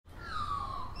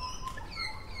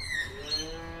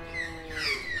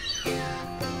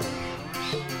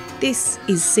This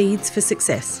is Seeds for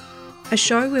Success, a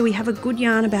show where we have a good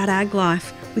yarn about ag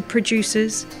life with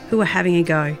producers who are having a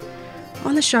go.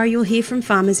 On the show, you'll hear from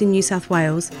farmers in New South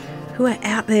Wales who are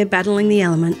out there battling the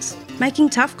elements, making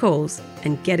tough calls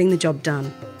and getting the job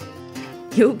done.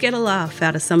 You'll get a laugh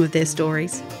out of some of their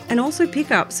stories and also pick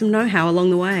up some know-how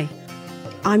along the way.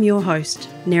 I'm your host,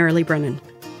 Nerily Brennan.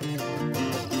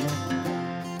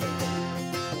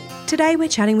 Today we're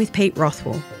chatting with Pete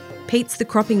Rothwell. Pete's the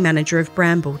cropping manager of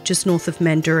Bramble, just north of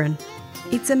Mandurin.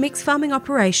 It's a mixed farming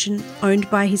operation owned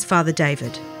by his father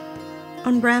David.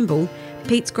 On Bramble,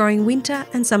 Pete's growing winter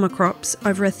and summer crops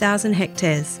over 1,000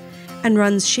 hectares and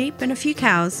runs sheep and a few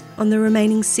cows on the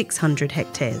remaining 600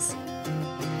 hectares.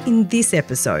 In this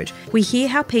episode, we hear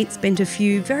how Pete spent a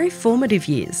few very formative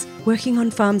years working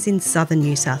on farms in southern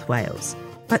New South Wales.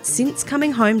 But since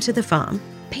coming home to the farm,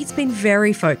 Pete's been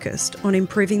very focused on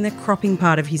improving the cropping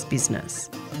part of his business.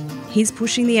 He's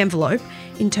pushing the envelope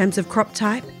in terms of crop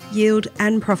type, yield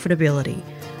and profitability,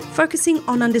 focusing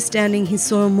on understanding his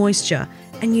soil moisture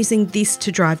and using this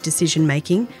to drive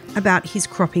decision-making about his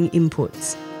cropping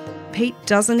inputs. Pete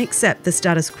doesn't accept the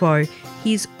status quo.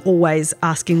 He's always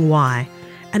asking why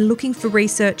and looking for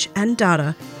research and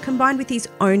data combined with his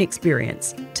own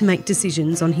experience to make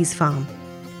decisions on his farm.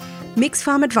 Mixed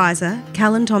Farm Advisor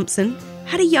Callan Thompson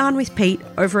had a yarn with Pete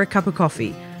over a cup of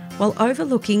coffee while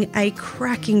overlooking a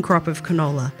cracking crop of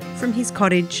canola from his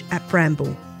cottage at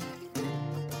Bramble.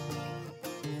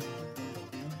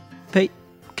 Pete,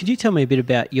 could you tell me a bit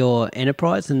about your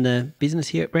enterprise and the business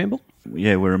here at Bramble?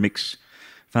 Yeah, we're a mixed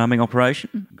farming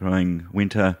operation, growing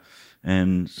winter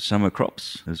and summer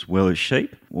crops as well as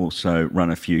sheep. Also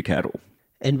run a few cattle.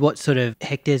 And what sort of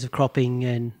hectares of cropping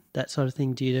and that sort of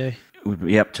thing do you do? We'd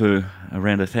be up to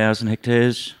around 1,000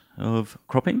 hectares of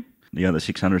cropping. The other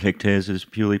 600 hectares is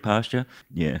purely pasture.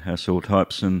 Yeah, our soil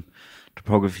types and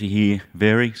topography here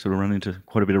vary, sort of run into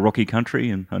quite a bit of rocky country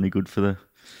and only good for the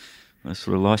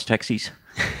sort of lice taxis.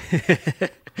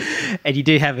 And you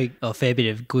do have a fair bit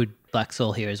of good black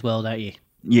soil here as well, don't you?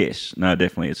 Yes, no,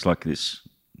 definitely. It's like this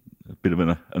a bit of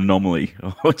an anomaly,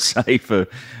 I would say, for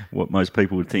what most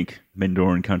people would think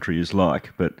Mandurin country is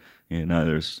like. But yeah,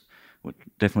 no, we're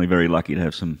definitely very lucky to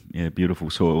have some beautiful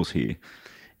soils here.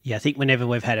 Yeah, I think whenever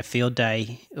we've had a field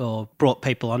day or brought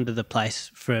people onto the place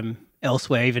from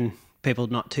elsewhere, even people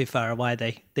not too far away,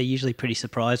 they're usually pretty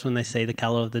surprised when they see the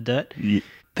colour of the dirt. Yeah.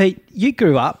 Pete, you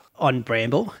grew up on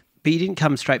Bramble, but you didn't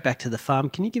come straight back to the farm.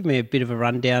 Can you give me a bit of a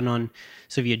rundown on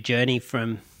sort of your journey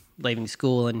from leaving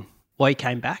school and why you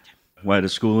came back? Way to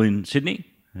school in Sydney,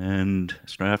 and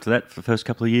straight after that, for the first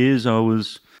couple of years, I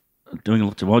was doing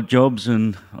lots of odd jobs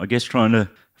and I guess trying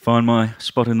to find my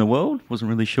spot in the world. Wasn't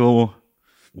really sure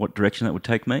what direction that would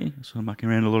take me. So I'm mucking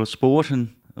around a lot of sport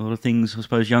and a lot of things I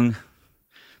suppose young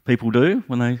people do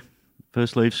when they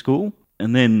first leave school.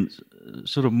 And then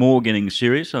sort of more getting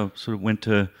serious, I sort of went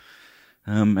to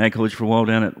ag college for a while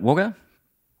down at Wagga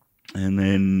and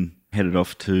then headed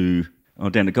off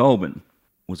down to Goulburn.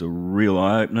 Was a real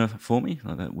eye-opener for me.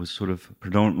 That was sort of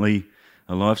predominantly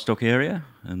a livestock area,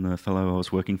 and the fellow I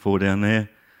was working for down there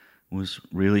was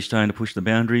really starting to push the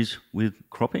boundaries with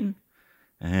cropping,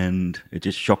 and it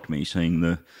just shocked me seeing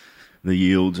the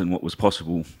yields and what was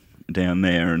possible down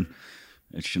there, and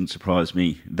it shouldn't surprise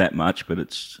me that much, but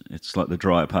it's like the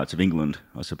drier parts of England,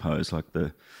 I suppose. Like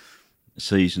the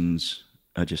seasons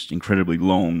are just incredibly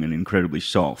long and incredibly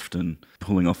soft, and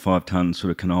pulling off 5-ton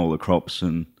sort of canola crops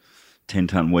and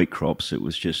 10-ton wheat crops, it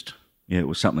was just, it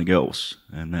was something else.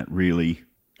 And that really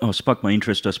sparked my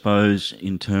interest, I suppose,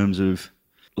 in terms of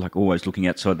like always looking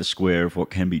outside the square of what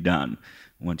can be done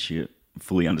once you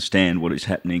fully understand what is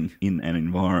happening in an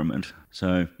environment.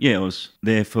 So, I was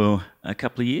there for a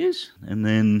couple of years, and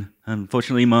then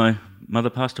unfortunately my mother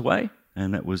passed away,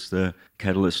 and that was the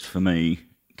catalyst for me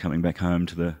coming back home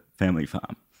to the family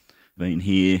farm. Been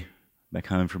here back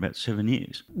home for about 7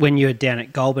 years. When you were down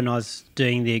at Goulburn, I was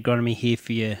doing the agronomy here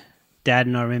for your dad,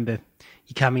 and I remember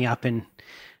you coming up and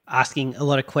asking a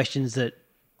lot of questions that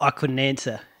I couldn't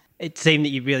answer. It seemed that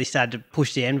you really started to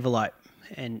push the envelope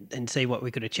and see what we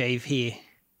could achieve here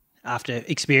after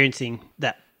experiencing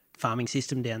that farming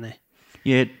system down there.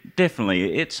 Yeah,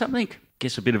 definitely. It's something, I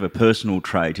guess a bit of a personal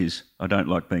trait is I don't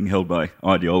like being held by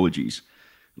ideologies.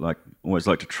 Like, always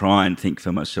like to try and think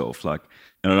for myself. Like,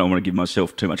 and I don't want to give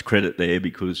myself too much credit there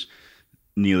because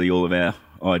nearly all of our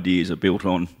ideas are built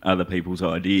on other people's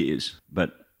ideas.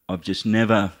 But I've just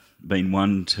never been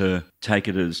one to take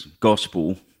it as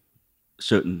gospel,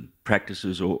 certain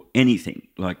practices or anything.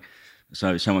 Like,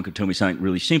 so someone could tell me something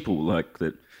really simple, like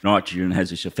that nitrogen has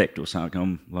this effect or something.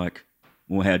 I'm like,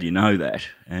 well, how do you know that?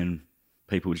 And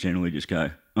people would generally just go,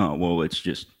 oh, well, it's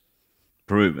just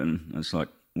proven. It's like,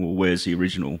 well, where's the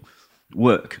original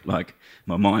work? Like,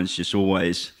 my mind's just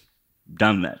always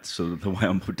done that, sort of the way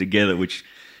I'm put together, which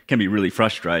can be really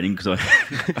frustrating because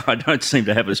I don't seem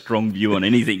to have a strong view on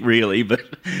anything really, but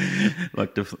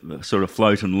like to sort of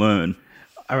float and learn.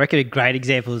 I reckon a great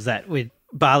example is that with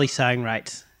barley sowing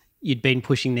rates, you'd been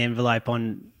pushing the envelope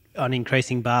on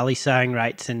increasing barley sowing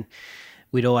rates, and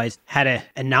we'd always had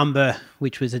a number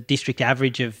which was a district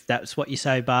average of that's what you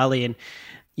sow barley, and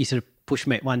you sort of pushed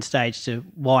me at one stage to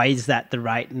why is that the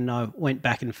rate, and I went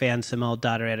back and found some old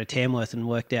data out of Tamworth and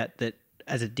worked out that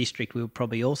as a district we were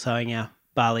probably all sowing our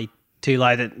barley too low,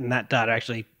 and that data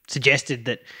actually suggested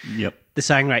that the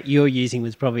sowing rate you're using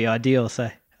was probably ideal. So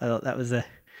I thought that was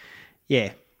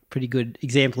pretty good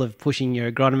example of pushing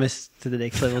your agronomist to the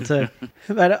next level too.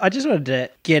 But I just wanted to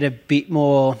get a bit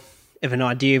more of an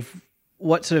idea of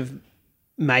what sort of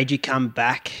made you come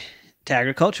back to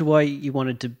agriculture, what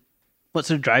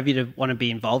sort of drove you to want to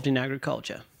be involved in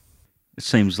agriculture? It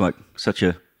seems like such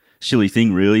a silly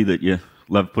thing really, that you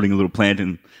love putting a little plant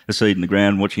and a seed in the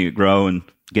ground, watching it grow and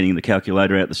getting the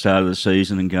calculator out at the start of the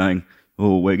season and going,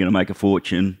 oh, we're going to make a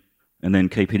fortune, and then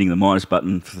keep hitting the minus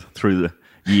button through the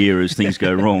year as things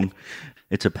go wrong.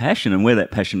 It's a passion, and where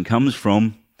that passion comes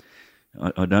from,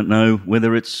 I don't know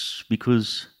whether it's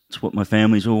because it's what my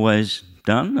family's always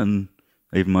done, and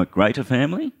even my greater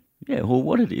family, or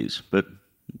what it is. But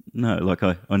no, like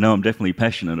I know I'm definitely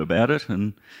passionate about it,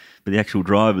 but the actual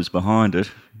drivers behind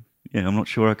it, I'm not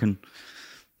sure I can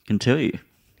tell you.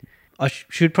 I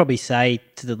should probably say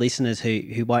to the listeners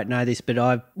who won't know this, but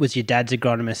I was your dad's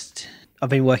agronomist. I've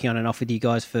been working on and off with you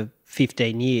guys for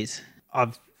 15 years.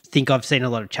 I think I've seen a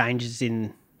lot of changes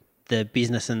in the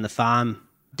business and the farm,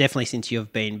 definitely since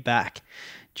you've been back.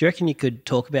 Do you reckon you could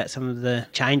talk about some of the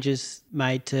changes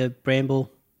made to Bramble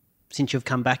since you've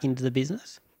come back into the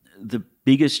business? The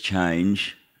biggest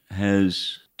change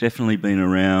has definitely been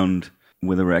around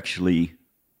whether we're actually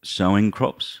sowing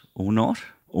crops or not.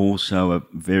 Also a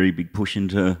very big push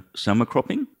into summer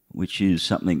cropping, which is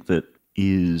something that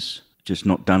is just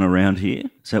not done around here.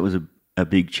 So that was a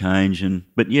big change.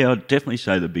 But I'd definitely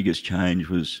say the biggest change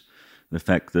was the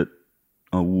fact that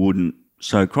I wouldn't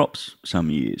sow crops some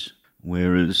years,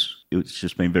 whereas it's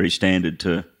just been very standard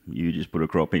to you just put a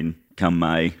crop in come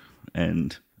May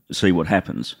and see what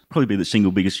happens. Probably be the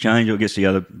single biggest change. I guess the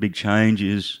other big change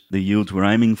is the yields we're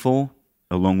aiming for,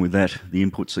 along with that, the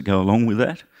inputs that go along with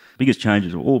that. Biggest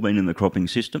changes have all been in the cropping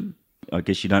system. I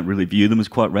guess you don't really view them as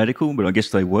quite radical, but I guess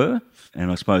they were.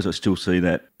 And I suppose I still see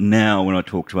that now when I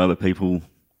talk to other people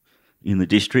in the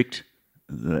district,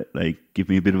 that they give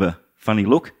me a bit of a funny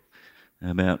look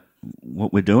about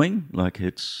what we're doing. Like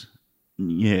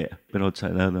but I'd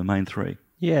say they're the main three.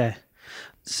 Yeah.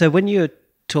 So when you're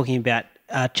talking about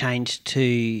change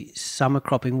to summer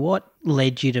cropping, what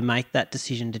led you to make that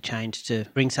decision to change to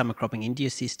bring summer cropping into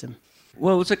your system?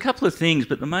 Well, it's a couple of things,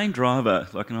 but the main driver,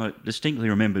 and I distinctly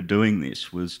remember doing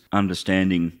this, was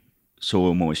understanding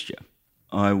soil moisture.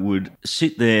 I would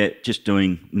sit there just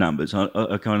doing numbers.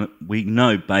 We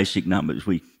know basic numbers.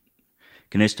 We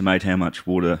can estimate how much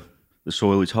water the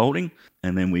soil is holding,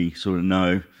 and then we sort of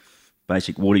know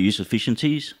basic water use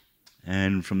efficiencies,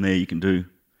 and from there you can do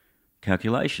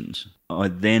calculations. I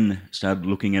then started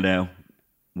looking at our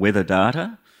weather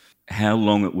data, how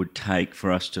long it would take for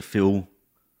us to fill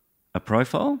a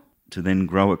profile to then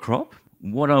grow a crop.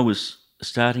 What I was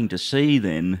starting to see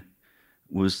then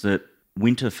was that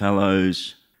winter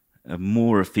fallows are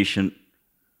more efficient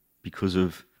because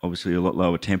of obviously a lot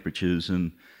lower temperatures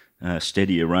and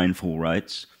steadier rainfall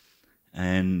rates,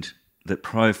 and that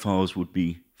profiles would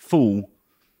be full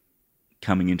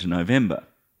coming into November.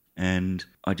 And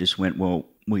I just went, well,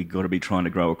 we've got to be trying to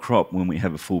grow a crop when we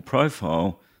have a full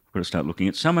profile. We've got to start looking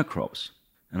at summer crops.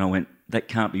 And I went, that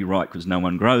can't be right because no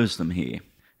one grows them here.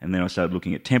 And then I started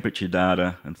looking at temperature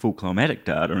data and full climatic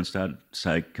data and started,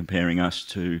 comparing us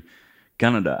to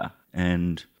Gunnedah.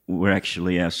 And we're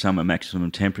actually, our summer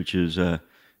maximum temperatures are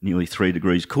nearly 3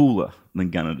 degrees cooler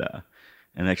than Gunnedah,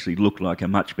 and actually looked like a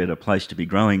much better place to be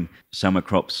growing summer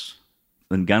crops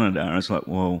than Gunnedah. And it's like,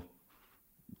 well,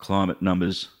 climate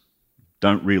numbers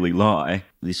don't really lie.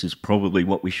 This is probably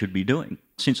what we should be doing.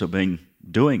 Since I've been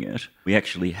doing it, we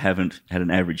actually haven't had an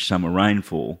average summer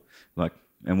rainfall.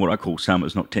 And what I call summer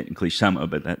is not technically summer,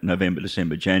 but that November,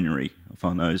 December, January, I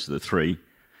find those are the 3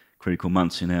 critical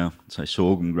months in our,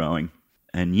 sorghum growing.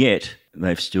 And yet,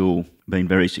 they've still been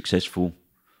very successful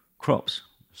crops.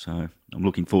 So I'm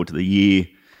looking forward to the year.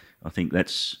 I think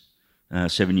that's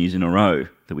 7 years in a row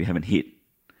that we haven't hit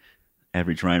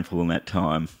average rainfall in that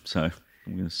time. So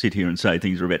I'm going to sit here and say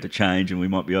things are about to change and we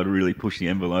might be able to really push the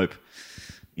envelope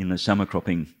in the summer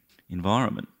cropping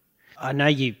environment. I know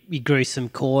you grew some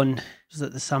corn. Was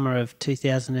it the summer of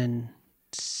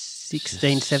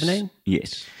 2016, 17?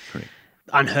 Yes, correct.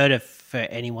 Unheard of for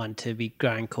anyone to be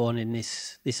growing corn in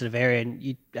this sort of area, and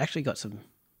you actually got some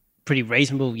pretty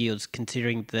reasonable yields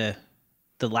considering the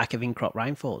lack of in-crop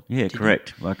rainfall. Yeah,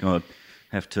 correct. Like I've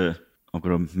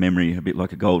got a memory a bit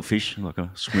like a goldfish, like I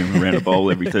swim around a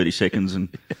bowl every 30 seconds and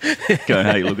go,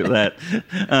 hey, look at that.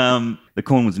 The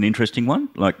corn was an interesting one.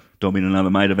 Like Dobby and another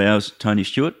mate of ours, Tony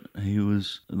Stewart, he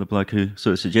was the bloke who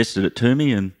sort of suggested it to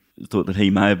me and thought that he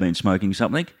may have been smoking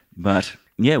something. But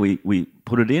yeah, we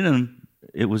put it in and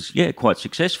it was, quite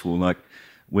successful. Like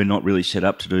we're not really set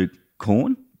up to do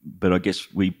corn, but I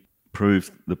guess we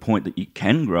proved the point that you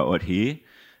can grow it here.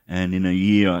 And in a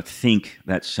year, I think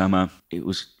that summer, it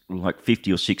was like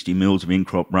 50 or 60 mils of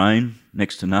in-crop rain,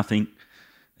 next to nothing.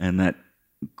 And that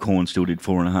corn still did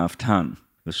 4.5 tonne.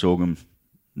 The sorghum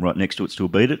right next to it still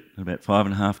beat it, about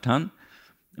 5.5 tonne.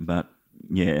 But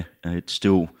yeah, it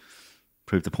still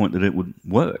proved the point that it would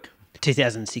work.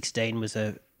 2016 was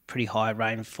a pretty high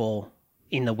rainfall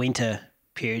in the winter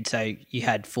period, so you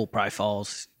had full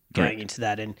profiles going into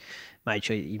that and made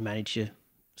sure you managed your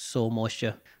soil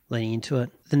moisture leaning into it.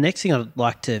 The next thing I'd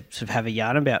like to sort of have a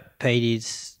yarn about, Pete,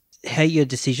 is how your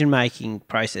decision-making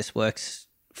process works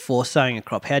for sowing a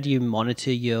crop. How do you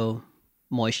monitor your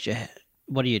moisture?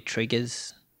 What are your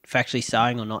triggers for actually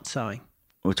sowing or not sowing?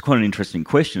 Well, it's quite an interesting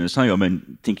question. It's something I've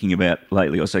been thinking about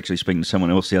lately. I was actually speaking to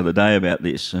someone else the other day about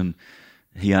this, and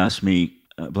he asked me,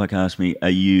 Blake asked me, are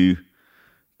you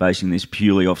basing this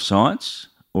purely off science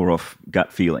or off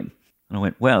gut feeling? And I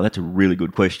went, wow, that's a really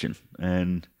good question.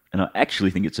 And I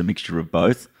actually think it's a mixture of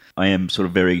both. I am sort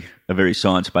of a very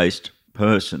science-based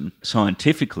person.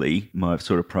 Scientifically, my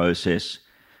sort of process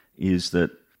is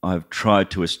that I've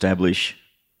tried to establish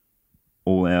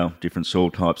all our different soil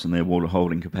types and their water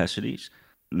holding capacities.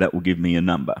 That will give me a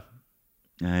number.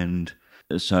 And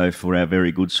so for our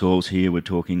very good soils here, we're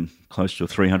talking close to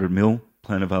 300 mil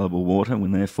plant available water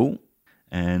when they're full.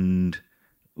 And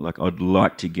like I'd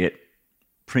like to get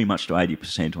pretty much to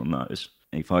 80% on those.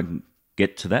 If I can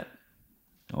get to that,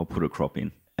 I'll put a crop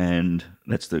in. And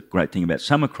that's the great thing about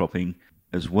summer cropping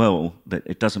as well, that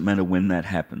it doesn't matter when that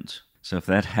happens. So if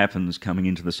that happens coming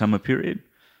into the summer period,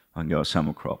 I can go a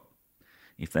summer crop.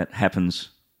 If that happens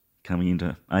coming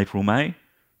into April, May,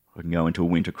 I can go into a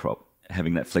winter crop.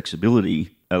 Having that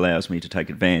flexibility allows me to take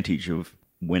advantage of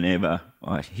whenever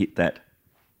I hit that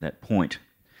point.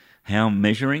 How I'm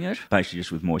measuring it? Basically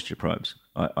just with moisture probes.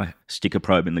 I stick a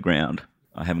probe in the ground.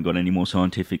 I haven't got any more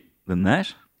scientific than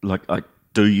that. Like I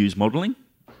do use modelling.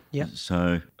 Yeah.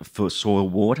 So for soil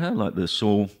water, like the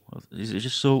soil, is it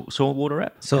just soil water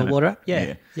app? Soil water app?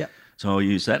 Yeah. Yeah. So I'll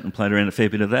use that and play around a fair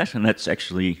bit of that. And that's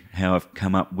actually how I've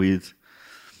come up with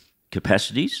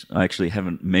capacities. I actually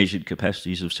haven't measured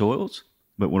capacities of soils,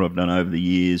 but what I've done over the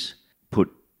years, put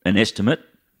an estimate,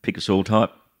 pick a soil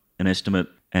type, an estimate,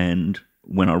 and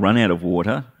when I run out of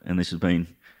water, and this has been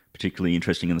particularly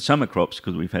interesting in the summer crops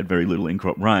because we've had very little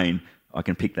in-crop rain, I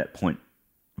can pick that point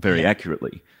very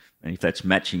accurately. And if that's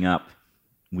matching up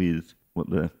with what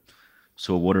the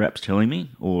soil water app's telling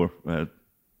me or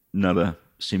another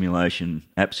simulation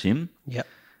app sim,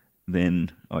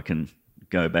 then I can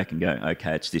go back and go,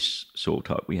 okay, it's this soil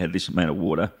type. We had this amount of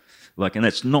water. And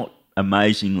that's not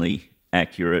amazingly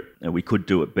accurate. We could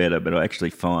do it better, but I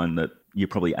actually find that you're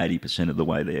probably 80% of the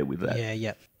way there with that.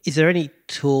 Yeah. Is there any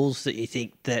tools that you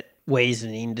think that we as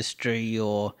an industry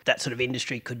or that sort of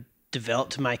industry could develop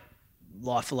to make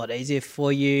life a lot easier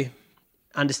for you,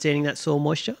 understanding that soil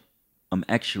moisture? I'm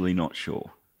actually not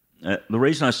sure. The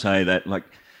reason I say that,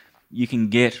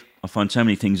 I find so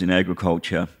many things in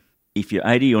agriculture, if you're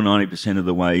 80 or 90% of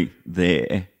the way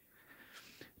there,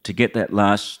 to get that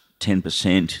last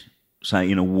 10%, say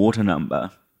in a water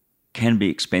number, can be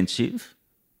expensive.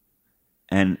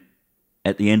 And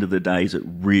at the end of the day, is it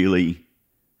really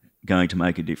going to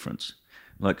make a difference?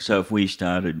 So if we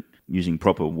started using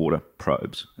proper water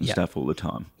probes and stuff all the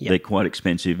time, they're quite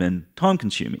expensive and time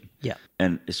consuming. Yeah.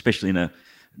 And especially in a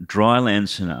dry land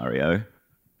scenario,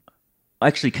 I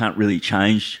actually can't really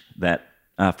change that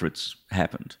after it's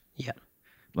happened. Yeah.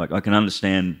 I can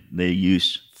understand their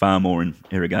use far more in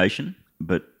irrigation,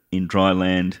 but in dry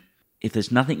land, if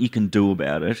there's nothing you can do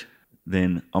about it,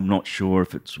 then I'm not sure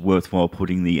if it's worthwhile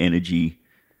putting the energy.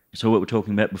 So what we're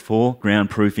talking about before, ground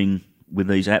proofing with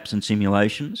these apps and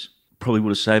simulations, probably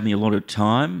would have saved me a lot of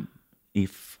time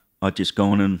if I'd just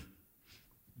gone and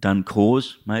done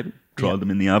cores, maybe, tried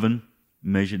them in the oven,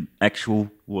 measured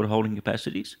actual water holding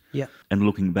capacities. Yeah. And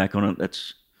looking back on it,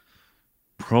 that's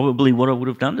probably what I would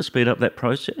have done to speed up that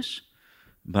process.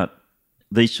 But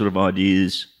these sort of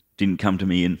ideas didn't come to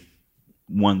me in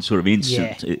one sort of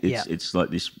instance. Yeah, It's like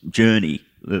this journey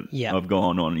that Yeah. I've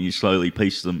gone on, and you slowly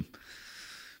piece them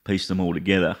all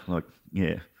together. Like,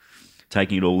 yeah,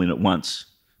 taking it all in at once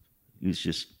is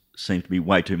just seemed to be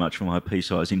way too much for my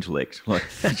pea-sized intellect. Like,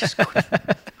 I just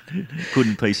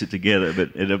couldn't piece it together, but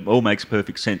it all makes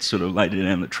perfect sense sort of later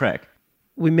down the track.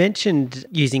 We mentioned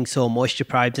using soil moisture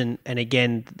probes, and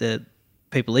again, the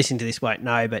people listening to this won't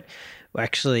know, but we're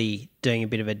actually doing a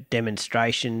bit of a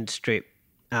demonstration strip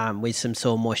with some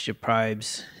soil moisture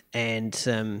probes and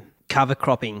some cover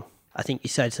cropping. I think you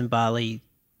sowed some barley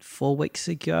 4 weeks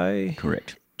ago.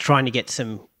 Correct. Trying to get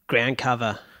some ground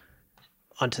cover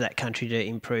onto that country to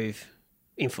improve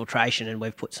infiltration, and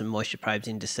we've put some moisture probes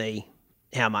in to see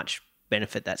how much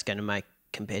benefit that's going to make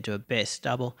compared to a bare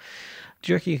stubble.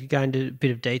 Do you reckon you could go into a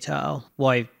bit of detail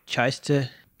why you chose to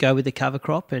go with the cover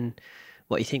crop and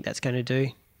what you think that's going to do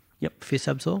for your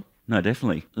subsoil? No,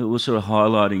 definitely. It was sort of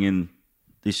highlighting in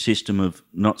this system of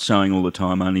not sowing all the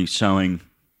time, only sowing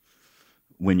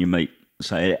when you meet,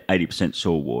 say, 80%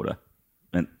 soil water.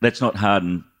 And that's not hard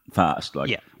and fast.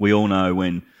 Like, we all know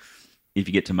if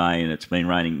you get to May and it's been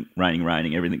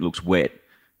raining, everything looks wet,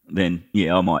 then,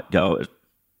 I might go at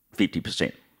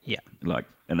 50%. Yeah.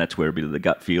 And that's where a bit of the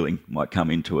gut feeling might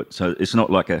come into it. So it's not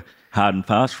like a hard and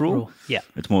fast rule. Yeah.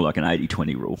 It's more like an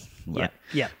 80-20 rule.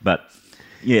 Yeah. But,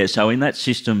 so in that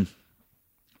system,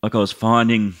 like I was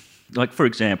finding, like, for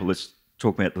example, let's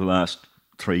talk about the last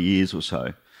 3 years or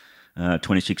so.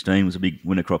 2016 was a big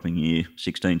winter cropping year.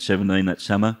 16, 17 that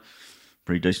summer,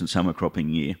 pretty decent summer cropping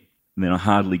year. And then I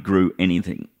hardly grew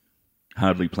anything,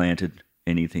 hardly planted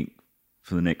anything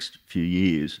for the next few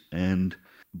years. And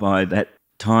by that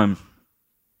time,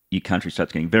 your country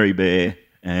starts getting very bare,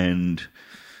 and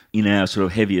in our sort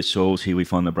of heavier soils here, we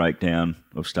find the breakdown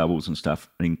of stubbles and stuff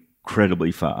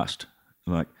incredibly fast.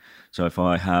 So if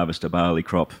I harvest a barley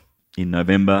crop in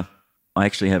November, I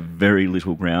actually have very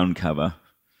little ground cover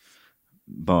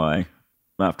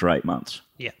after 8 months.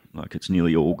 Yeah. Like, it's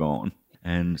nearly all gone.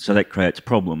 And so that creates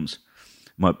problems.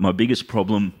 My biggest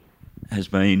problem has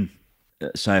been,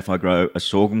 say, if I grow a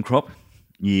sorghum crop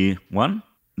year one,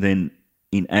 then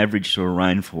in average sort of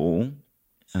rainfall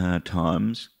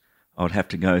times, I would have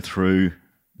to go through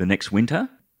the next winter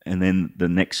and then the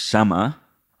next summer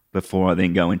before I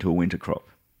then go into a winter crop.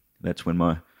 That's when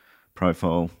my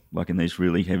profile, like in these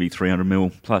really heavy 300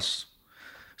 mil plus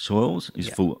soils, is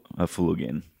full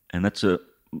again. And that's a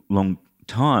long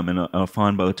time. And I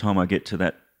find by the time I get to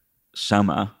that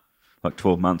summer, like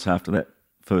 12 months after that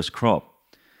first crop,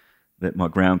 that my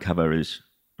ground cover is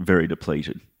very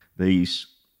depleted. These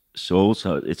soils,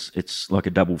 so it's like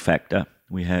a double factor.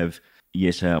 We have,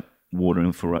 our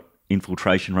water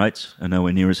infiltration rates are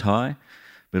nowhere near as high,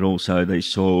 but also these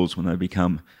soils, when they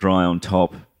become dry on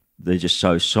top, they're just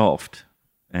so soft.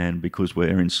 And because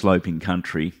we're in sloping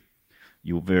country,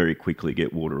 you'll very quickly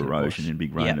get water erosion in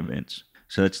big rain events.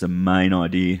 So that's the main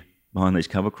idea behind these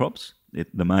cover crops.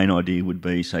 The main idea would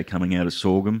be, say, coming out of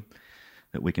sorghum,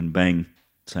 that we can bang,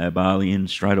 say, a barley in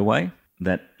straight away.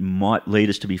 That might lead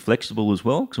us to be flexible as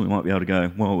well, because we might be able to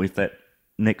go, well, if that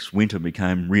next winter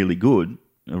became really good,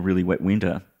 a really wet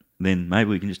winter, then maybe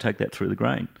we can just take that through the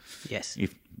grain. Yes.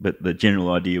 But the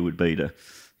general idea would be to,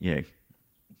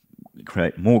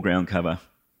 create more ground cover,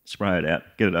 spray it out,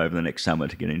 get it over the next summer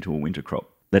to get into a winter crop.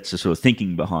 That's the sort of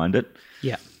thinking behind it.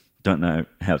 Yeah. Don't know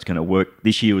how it's going to work.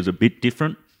 This year was a bit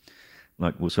different.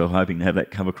 Like, we're sort of hoping to have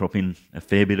that cover crop in a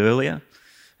fair bit earlier,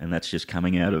 and that's just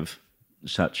coming out of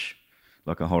such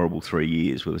like a horrible 3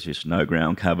 years where there's just no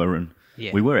ground cover, and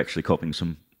we were actually copping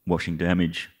some washing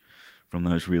damage from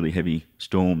those really heavy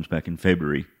storms back in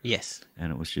February. Yes.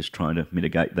 And it was just trying to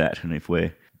mitigate that. And if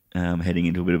we're heading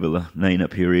into a bit of a La Nina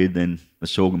period, then the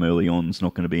sorghum early on is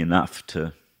not going to be enough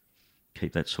to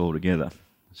keep that soil together.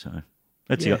 So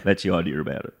that's the idea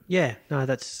about it. Yeah, no,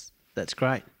 that's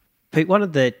great. Pete, one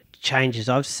of the changes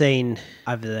I've seen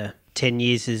over the 10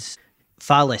 years is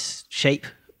far less sheep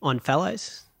on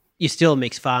fallows. You're still a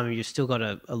mixed farmer, you've still got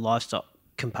a livestock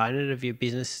component of your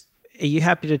business. Are you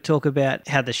happy to talk about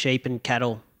how the sheep and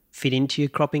cattle fit into your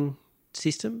cropping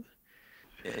system?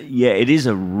 Yeah, it is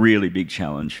a really big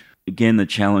challenge. Again, the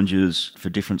challenges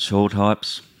for different soil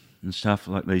types and stuff,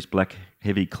 like these black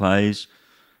heavy clays,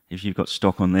 if you've got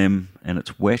stock on them and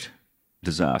it's wet,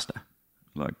 disaster.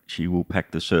 Like, she will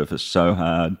pack the surface so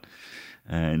hard,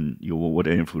 and your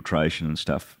water infiltration and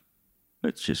stuff,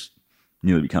 it's just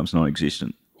nearly becomes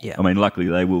non-existent. Yeah. I mean, luckily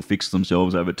they will fix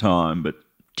themselves over time, but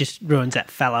just ruins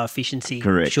that fallow efficiency.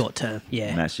 Correct. Short term.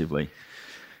 Yeah. Massively.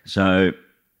 So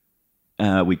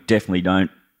we definitely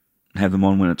don't have them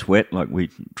on when it's wet. Like, we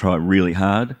try really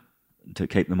hard to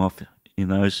keep them off in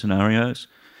those scenarios.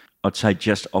 I'd say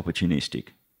just opportunistic.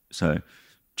 So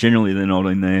generally they're not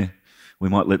in there. We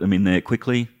might let them in there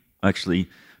quickly. I actually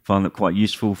find that quite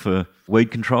useful for weed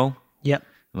control. Yep.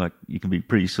 Like you can be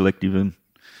pretty selective and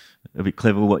a bit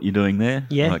clever what you're doing there.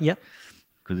 Yeah, like, yep.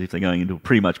 Because if they're going into a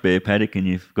pretty much bare paddock and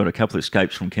you've got a couple of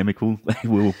escapes from chemical, they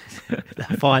will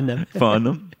Find them. find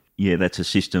them. Yeah, that's a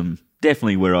system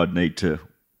definitely where I'd need to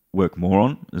work more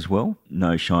on as well.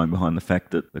 No shying behind the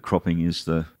fact that the cropping is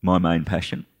my main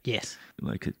passion. Yes.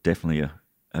 Like it's definitely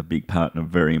a big part and a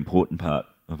very important part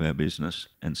of our business,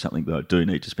 and something that I do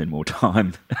need to spend more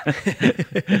time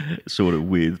sort of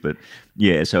with. But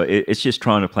yeah, so it's just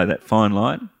trying to play that fine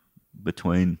line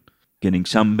between getting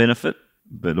some benefit,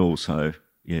 but also,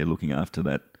 yeah, looking after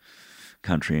that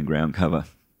country and ground cover.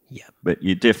 Yeah. But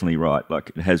you're definitely right. Like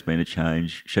it has been a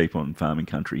change. Sheep on farming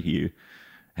country here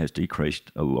has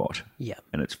decreased a lot. Yeah.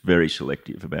 And it's very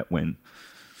selective about when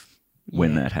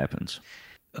that happens.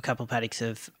 A couple of paddocks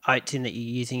of oats in that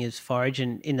you're using as forage,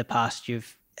 and in the past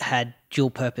you've had dual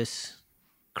purpose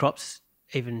crops,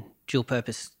 even dual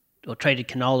purpose or treated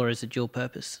canola as a dual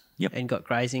purpose. Yep. And got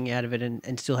grazing out of it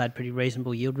and still had pretty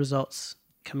reasonable yield results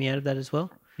coming out of that as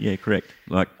well. Yeah, correct.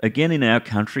 Like again, in our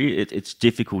country, it's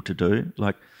difficult to do.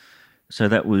 Like, so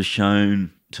that was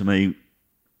shown to me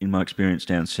in my experience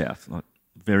down south. Like,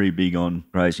 very big on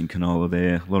grazing canola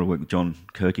there. A lot of work with John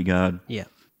Kierkegaard. Yeah.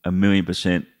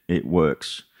 1,000,000% it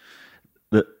works.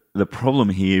 The problem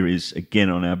here is, again,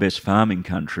 on our best farming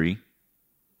country,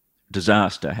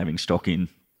 disaster having stock in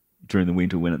during the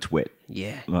winter when it's wet.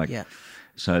 Yeah. Like, yeah.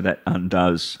 So that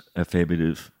undoes a fair bit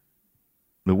of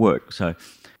the work. So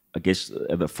I guess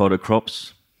the fodder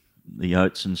crops, the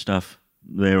oats and stuff,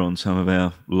 they're on some of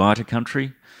our lighter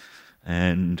country.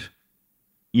 And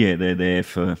yeah, they're there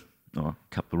for a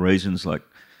couple of reasons, like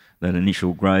that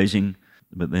initial grazing,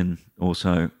 but then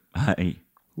also hay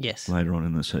Yes. later on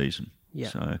in the season. Yeah.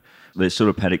 So there's sort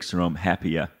of paddocks that I'm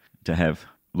happier to have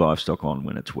livestock on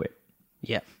when it's wet.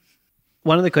 Yeah.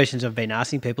 One of the questions I've been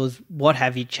asking people is, what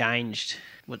have you changed?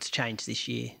 What's changed this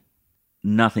year?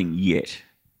 Nothing yet,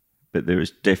 but there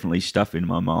is definitely stuff in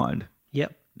my mind.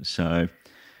 Yep. So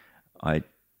I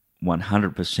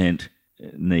 100%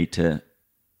 need to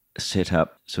set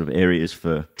up sort of areas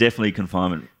for definitely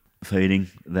confinement feeding.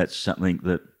 That's something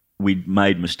that we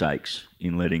made mistakes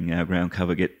in letting our ground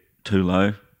cover get too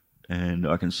low, and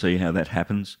I can see how that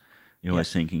happens. You're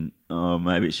always thinking, oh,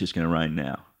 maybe it's just going to rain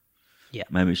now. Yeah.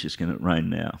 Maybe it's just going to rain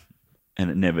now. And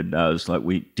it never does. Like,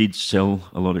 we did sell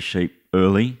a lot of sheep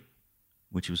early,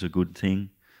 which was a good thing.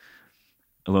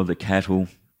 A lot of the cattle,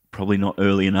 probably not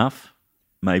early enough.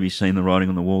 Maybe seen the writing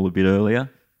on the wall a bit earlier.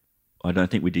 I don't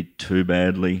think we did too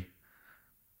badly,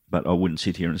 but I wouldn't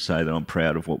sit here and say that I'm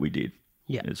proud of what we did.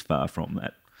 Yeah. It's far from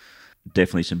that.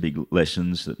 Definitely some big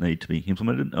lessons that need to be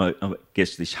implemented. I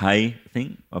guess this hay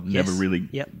thing, I've never really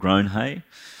grown hay.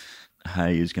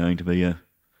 Hay is going to be a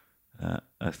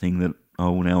thing that I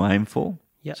will now aim for.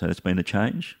 Yep. So that's been a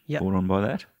change brought on by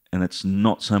that. And it's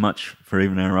not so much for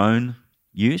even our own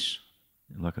use.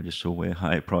 Like, I just saw where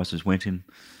hay prices went in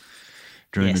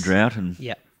during the drought, and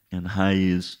hay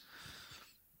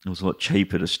it was a lot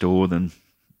cheaper to store than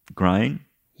grain.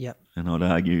 Yep. And I'd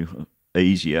argue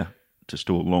easier to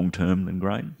store long term than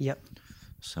grain. Yep.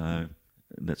 So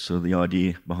that's sort of the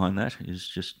idea behind that, is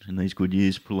just in these good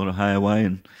years put a lot of hay away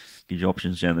and give you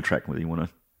options down the track whether you want to.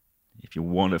 If you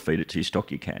want to feed it to your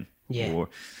stock, you can. Yeah. Or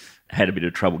had a bit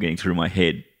of trouble getting through my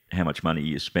head how much money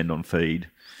you spend on feed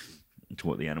to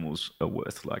what the animals are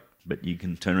worth. Like, but you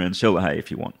can turn around and sell the hay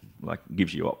if you want. Like, it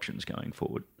gives you options going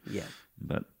forward. Yeah.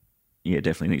 But yeah,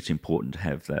 definitely think it's important to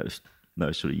have those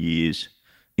sort of years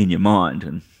in your mind,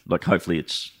 and like hopefully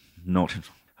it's not.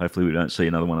 Hopefully we don't see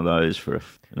another one of those for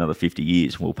another 50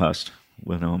 years. Well past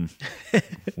when I'm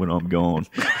gone,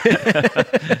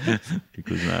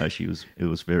 because no, it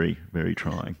was very, very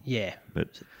trying. Yeah.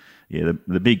 But yeah,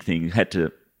 the big thing had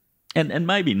to, and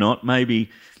maybe not, maybe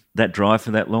that dry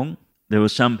for that long. There were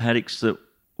some paddocks that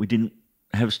we didn't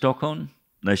have stock on.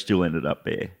 They still ended up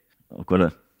bare. I've got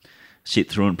to sit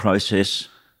through and process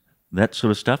that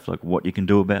sort of stuff, like what you can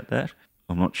do about that.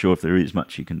 I'm not sure if there is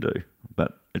much you can do,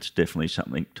 but it's definitely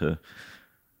something to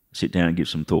sit down and give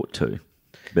some thought to.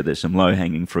 But there's some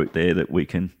low-hanging fruit there that we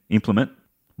can implement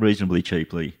reasonably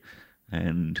cheaply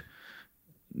and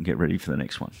get ready for the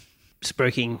next one.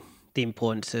 Spruiking the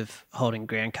importance of holding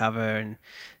ground cover and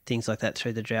things like that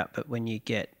through the drought, but when you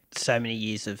get so many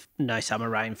years of no summer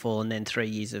rainfall and then 3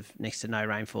 years of next to no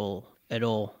rainfall at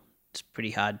all, it's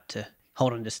pretty hard to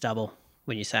hold on to stubble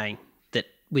when you're saying that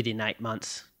within 8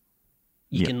 months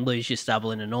you can lose your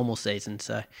stubble in a normal season.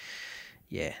 So,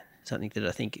 yeah, something that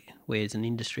I think we as an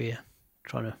industry are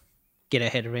trying to get her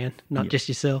head around, not just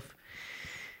yourself.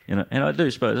 And I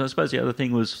do suppose. I suppose the other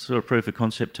thing was sort of proof of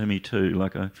concept to me too.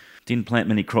 Like I didn't plant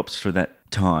many crops for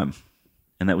that time,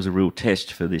 and that was a real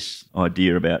test for this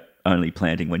idea about only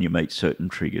planting when you meet certain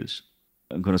triggers.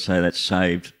 I'm going to say that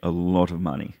saved a lot of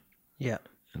money. Yeah.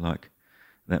 Like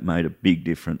that made a big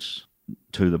difference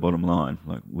to the bottom line.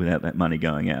 Like without that money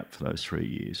going out for those 3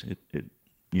 years, it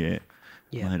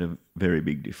made a very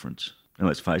big difference. And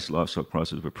let's face it, livestock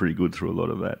prices were pretty good through a lot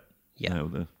of that. Yeah. They were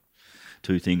the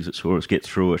two things that saw us get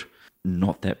through it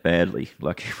not that badly.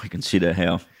 Like if we consider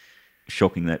how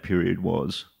shocking that period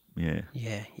was, I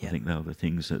think they were the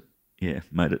things that,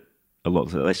 made it a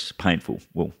lot less painful,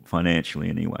 well, financially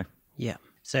anyway. Yeah.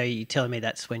 So you're telling me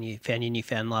that's when you found your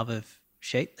newfound love of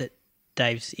sheep, that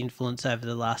Dave's influence over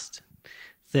the last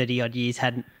 30-odd years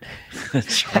hadn't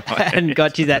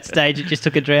got you that stage, it just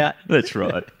took a drought? That's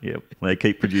right, yeah. They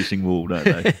keep producing wool, don't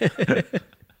they?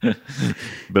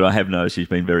 But I have noticed he's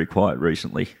been very quiet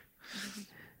recently,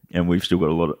 and we've still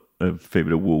got a fair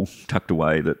bit of wool tucked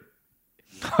away that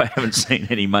I haven't seen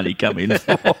any money come in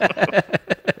for.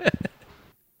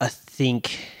 I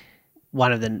think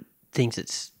one of the things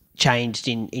that's changed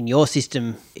in your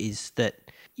system is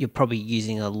that you're probably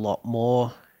using a lot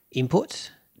more inputs.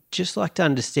 Just like to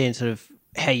understand sort of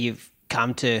how you've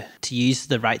come to use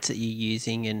the rates that you're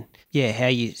using, and how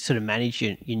you sort of manage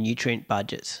your nutrient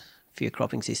budgets for your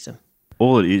cropping system.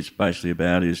 All it is basically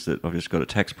about is that I've just got a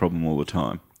tax problem all the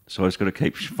time. So I just got to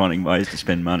keep finding ways to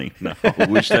spend money. No, I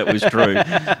wish that was true.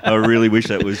 I really wish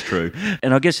that was true.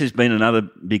 And I guess there's been another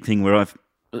big thing where I've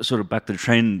sort of bucked the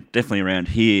trend, definitely around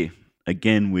here,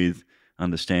 again with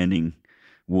understanding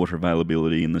water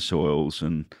availability in the soils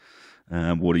and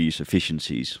water use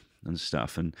efficiencies and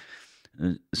stuff. And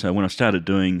so when I started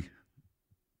doing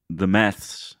the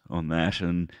maths on that,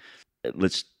 and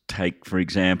let's take, for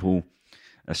example,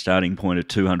 a starting point of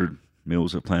 200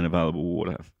 mils of plant available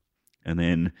water, and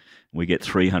then we get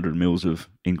 300 mils of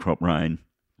in-crop rain,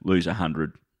 lose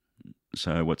 100.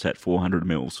 So what's that, 400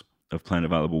 mils of plant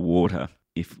available water.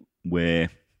 If we're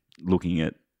looking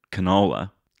at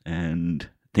canola and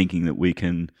thinking that we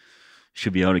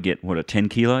should be able to get, a 10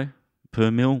 kilo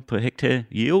per mil per hectare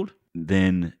yield,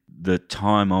 then the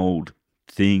time-old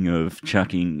thing of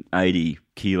chucking 80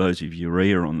 kilos of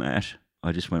urea on that,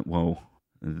 I just went, well,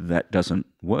 that doesn't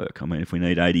work. I mean, if we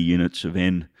need 80 units of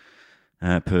N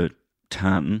per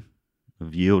tonne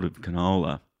of yield of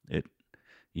canola,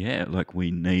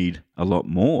 we need a lot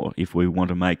more if we want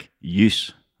to make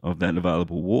use of that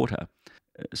available water.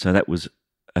 So that was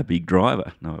a big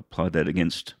driver. And I applied that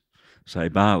against, say,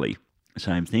 barley.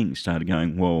 Same thing. Started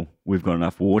going, well, we've got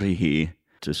enough water here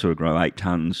to sort of grow 8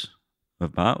 tonnes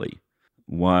of barley.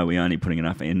 Why are we only putting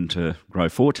enough N to grow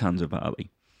 4 tonnes of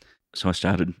barley? So I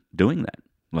started doing that.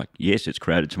 Like, yes, it's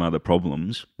created some other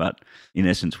problems, but in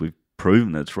essence, we've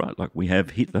proven that it's right. Like, we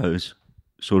have hit those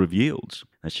sort of yields.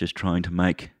 That's just trying to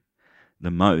make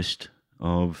the most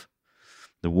of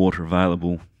the water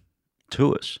available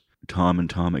to us. Time and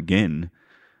time again,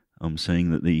 I'm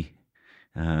seeing that the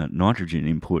nitrogen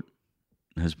input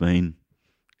has been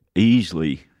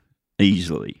easily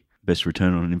best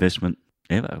return on investment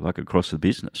ever, like across the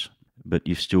business. But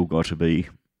you've still got to be,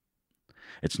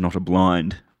 it's not a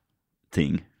blind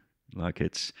thing. Like,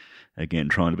 it's, again,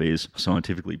 trying to be as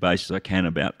scientifically based as I can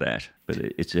about that. But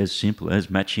it's as simple as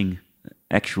matching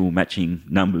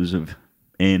numbers of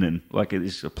N, and like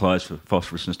this applies for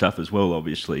phosphorus and stuff as well,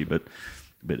 obviously, but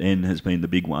N has been the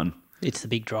big one. It's the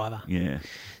big driver. Yeah.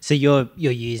 So you're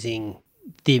using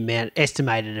the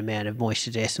estimated amount of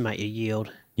moisture to estimate your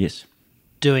yield. Yes.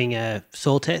 Doing a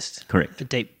soil test. Correct. A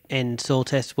deep end soil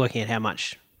test, working out how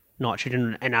much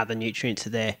nitrogen and other nutrients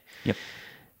are there. Yep.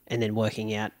 And then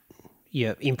working out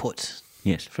your inputs.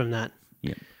 Yes. From that.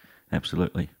 Yep.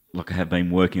 Absolutely. Like, I have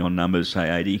been working on numbers, say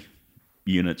 80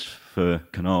 units for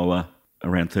canola,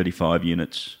 around 35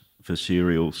 units for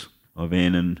cereals of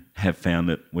N, and have found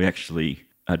that we actually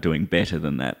are doing better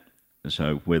than that.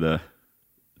 So whether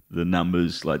the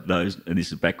numbers like those, and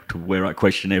this is back to where I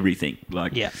question everything,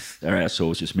 like, are our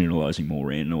soils just mineralising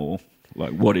more N, or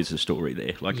like, what is the story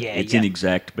there? Like, it's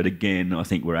inexact, but again, I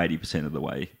think we're 80% of the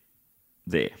way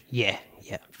there. Yeah.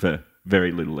 For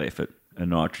very little effort. A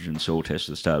nitrogen soil test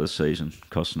at the start of the season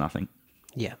costs nothing.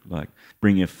 Yeah. Like,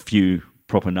 bring a few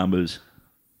proper numbers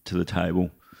to the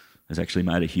table has actually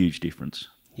made a huge difference.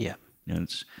 Yeah. And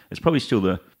it's probably still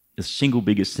the single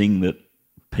biggest thing that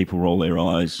people roll their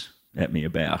eyes at me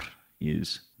about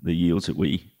is the yields that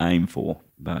we aim for.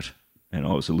 And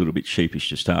I was a little bit sheepish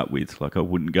to start with. Like, I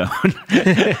wouldn't go and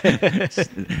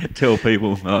tell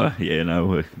people, we're going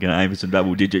to aim for some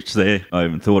double digits there. I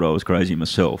even thought I was crazy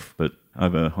myself, but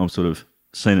I'm sort of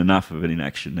seen enough of it in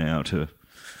action now to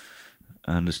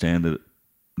understand that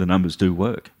the numbers do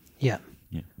work. Yeah.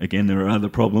 Yeah. Again, there are other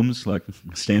problems like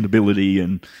standability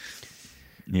and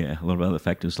a lot of other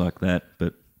factors like that.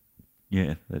 But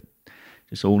that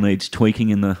just all needs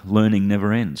tweaking, and the learning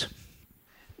never ends.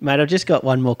 Mate, I've just got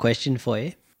one more question for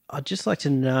you. I'd just like to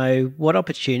know, what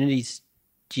opportunities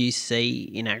do you see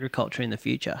in agriculture in the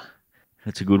future?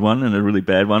 That's a good one, and a really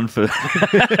bad one for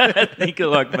a thinker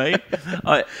like me.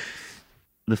 I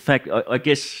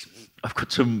guess I've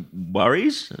got some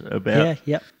worries about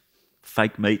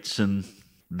fake meats and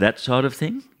that side of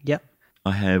thing. Yep.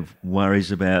 I have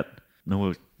worries about, we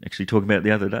were actually talking about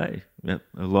the other day, about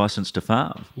a licence to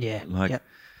farm. Yeah.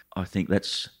 I think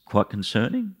that's quite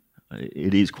concerning.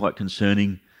 It is quite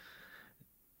concerning,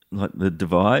 like the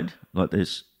divide. Like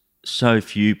there's so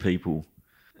few people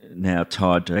now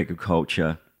tied to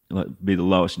agriculture, like be the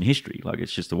lowest in history. Like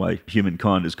it's just the way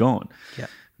humankind has gone. Yeah.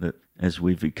 That as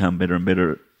we've become better and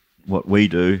better at what we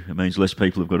do, it means less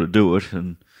people have got to do it,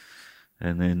 and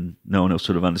then no one else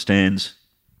sort of understands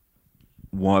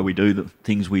why we do the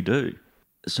things we do.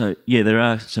 So there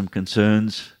are some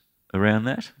concerns around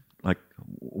that. Like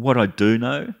what I do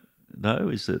know though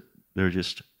is that there are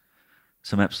just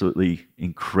some absolutely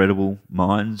incredible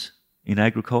minds in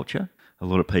agriculture. A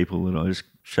lot of people that I just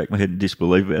shake my head in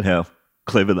disbelief about how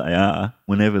clever they are.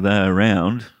 Whenever they're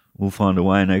around, we'll find a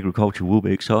way, and agriculture will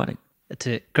be exciting. That's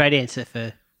a great answer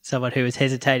for someone who was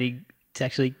hesitating to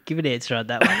actually give an answer on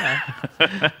that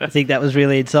one. I think that was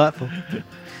really insightful.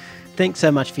 Thanks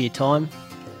so much for your time.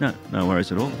 No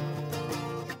worries at all.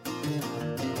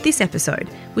 This episode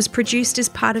was produced as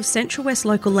part of Central West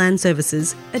Local Land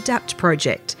Services' ADAPT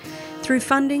project through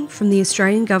funding from the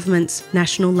Australian Government's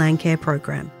National Landcare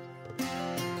Program.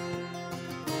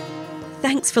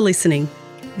 Thanks for listening.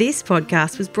 This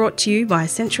podcast was brought to you by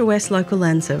Central West Local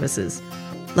Land Services.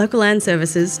 Local Land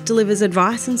Services delivers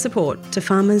advice and support to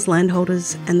farmers,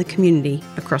 landholders and the community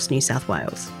across New South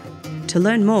Wales. To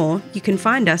learn more, you can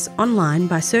find us online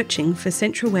by searching for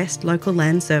Central West Local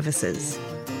Land Services.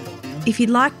 If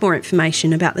you'd like more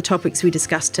information about the topics we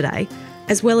discussed today,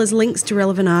 as well as links to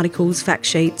relevant articles, fact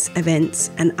sheets,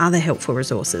 events and other helpful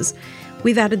resources,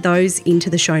 we've added those into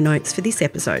the show notes for this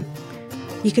episode.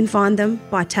 You can find them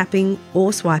by tapping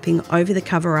or swiping over the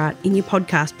cover art in your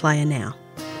podcast player now.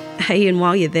 Hey, and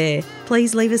while you're there,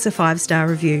 please leave us a 5-star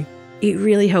review. It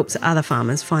really helps other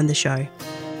farmers find the show.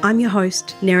 I'm your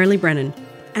host, Nerily Brennan,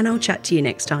 and I'll chat to you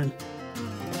next time.